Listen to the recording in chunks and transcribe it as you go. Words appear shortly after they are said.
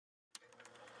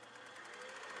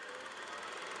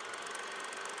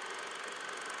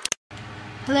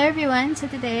Hello everyone,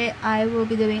 so today I will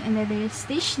be doing another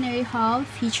stationery haul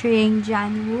featuring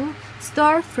Jianwu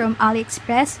store from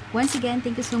AliExpress. Once again,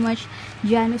 thank you so much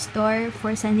Jianwu store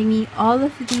for sending me all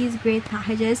of these great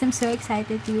packages. I'm so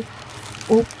excited to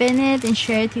open it and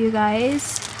share it to you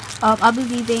guys. I'll be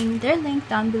leaving their link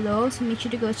down below, so make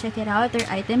sure to go check it out. Their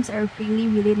items are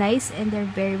really nice and they're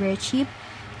very cheap.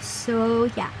 So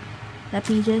yeah, let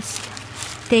me just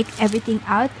take everything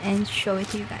out and show it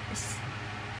to you guys.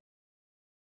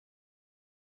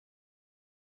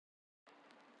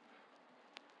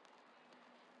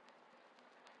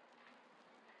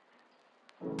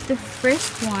 The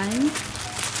first one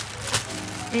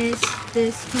is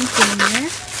this container,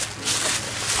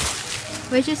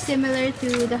 which is similar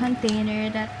to the container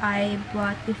that I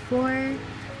bought before.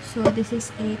 So this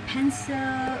is a pencil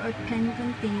or pen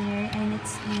container and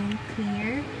it's in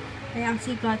clear. I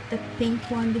actually got the pink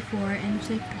one before and I'm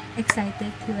so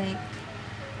excited to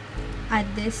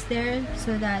add this there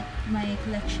so that my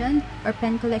collection or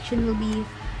pen collection will be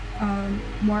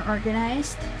more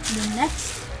organized. The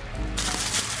next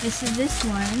is this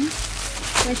one,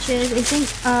 which is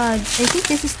I think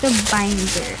this is the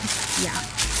binder. Yeah,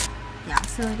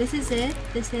 so this is it.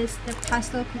 This is the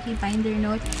pastel cookie binder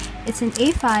note. It's an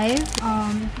A5.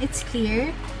 It's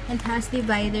clear and has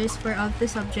dividers for all the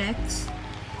subjects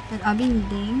that I'll be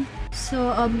needing. So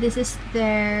this is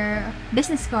their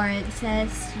business card. It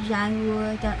says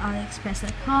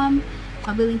jianwu.aliexpress.com.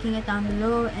 I'll be linking it down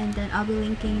below, and then I'll be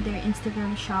linking their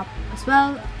Instagram shop as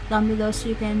well down below, so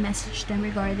you can message them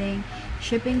regarding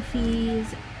shipping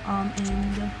fees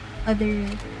and other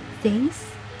things.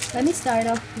 Let me start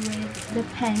off with the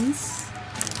pens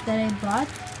that I bought.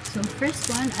 So first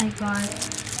one, I got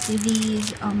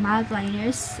these mild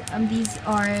liners. These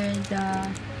are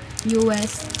the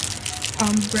US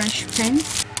brush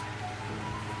pens.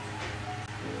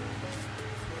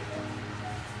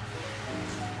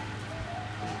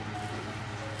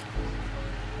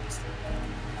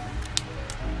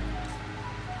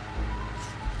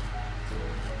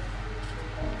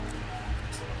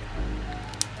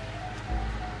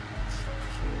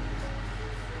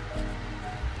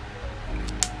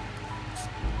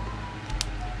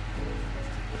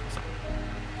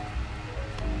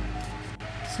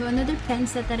 So another pen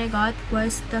set that I got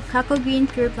was the Kakao Green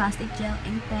Pure Plastic Gel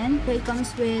Ink Pen. So it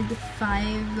comes with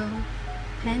 5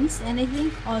 pens, and I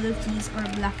think all of these are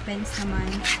black pens naman.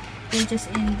 They're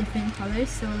just in different colors.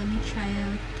 So let me try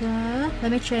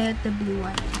out the blue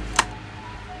one.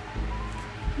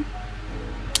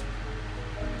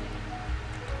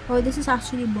 Oh, this is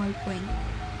actually ballpoint.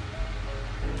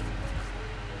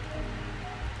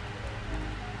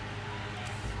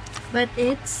 But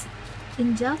it's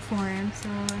in gel form, so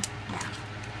yeah.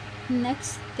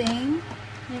 Next thing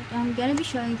I'm gonna be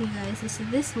showing to you guys is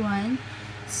this one.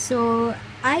 So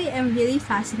I am really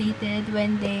fascinated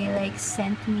when they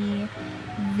sent me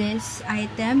this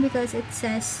item, because it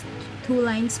says 2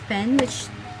 lines pen, which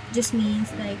just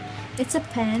means it's a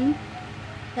pen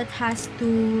that has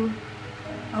 2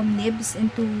 nibs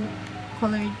and 2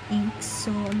 colored inks.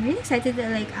 So I'm really excited to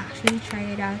actually try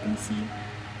it out and see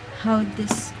how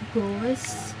this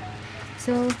goes.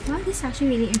 So wow, this is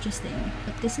actually really interesting.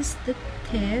 But this is the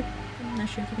tip. I'm not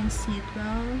sure if you can see it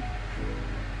well.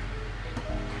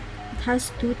 It has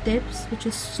 2 tips, which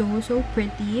is so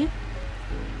pretty.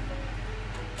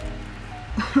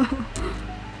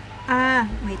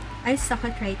 Wait, I suck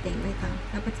at writing. Wait lang,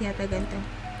 dapat yata ganito.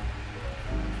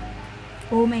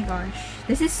 Oh my gosh,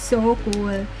 this is so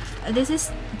cool. This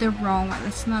is the wrong one.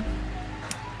 It's not.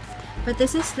 But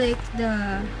this is the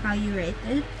how you write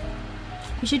it.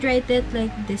 You should write it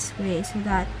this way so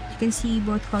that you can see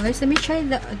both colors. Let me try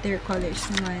the other colors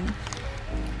naman.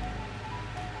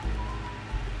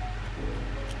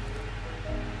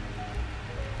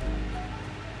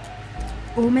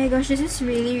 Oh my gosh, this is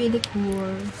really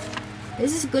cool.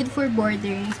 This is good for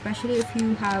bordering, especially if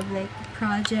you have a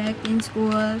project in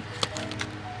school.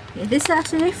 Yeah, this is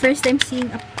actually my first time seeing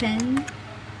a pen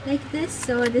like this,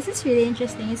 so this is really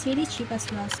interesting. It's really cheap as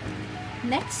well.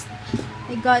 Next,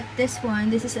 I got this one.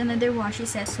 This is another washi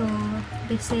set. So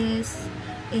this is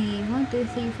a 1, 2,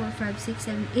 3, 4, 5, 6,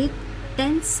 7, 8,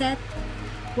 10 set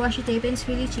washi tape, and it's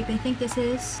really cheap. I think this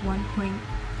is 1 point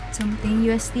something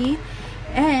USD,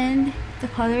 and the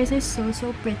colors are so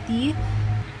pretty.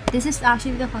 This is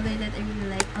actually the color that I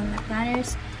really like on my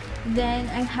planners. Then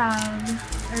I have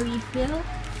a refill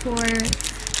for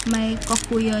my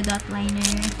Kokuyo dot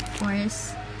liner, of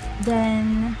course.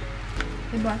 Then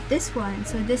I bought this one.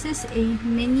 So this is a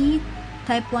mini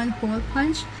type 1 hole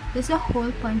punch. This is a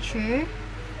hole puncher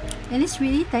and it's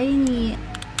really tiny.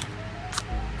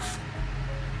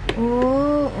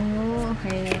 Oh,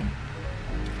 okay.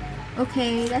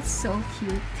 Okay, that's so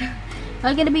cute.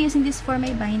 I'm gonna be using this for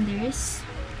my binders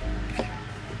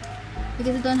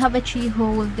because I don't have a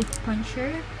 3-hole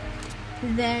puncher.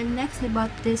 Then next I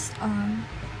bought this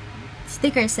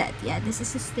sticker set. Yeah, this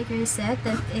is a sticker set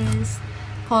that is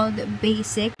called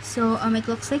Basic. So it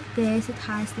looks like this. It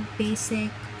has the basic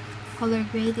color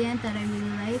gradient that I really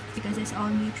like because it's all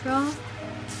neutral.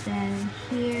 Then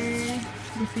here,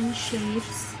 different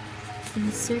shapes.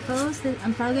 And circles.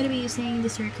 I'm probably gonna be using the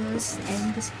circles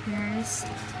and the squares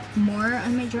more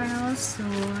on my journals. So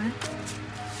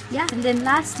yeah, and then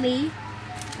lastly,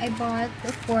 I bought,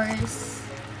 of course,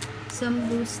 some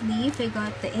loose leaf. I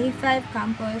got the A5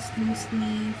 Campus loose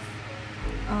leaf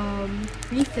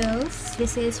refills.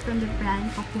 This is from the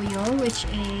brand Pakuyo, which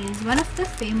is one of the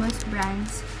famous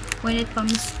brands when it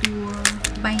comes to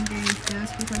binder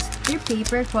refills because their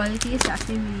paper quality is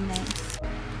actually really nice.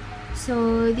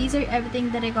 So these are everything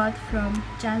that I got from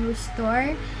Jianwu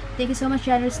store. Thank you so much,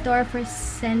 Jianwu store, for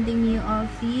sending me all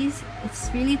of these. It's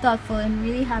really thoughtful. I'm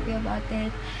really happy about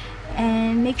it.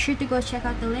 And make sure to go check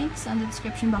out the links on the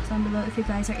description box down below if you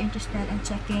guys are interested in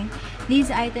checking these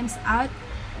items out.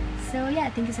 So yeah,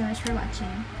 thank you so much for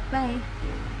watching. Bye!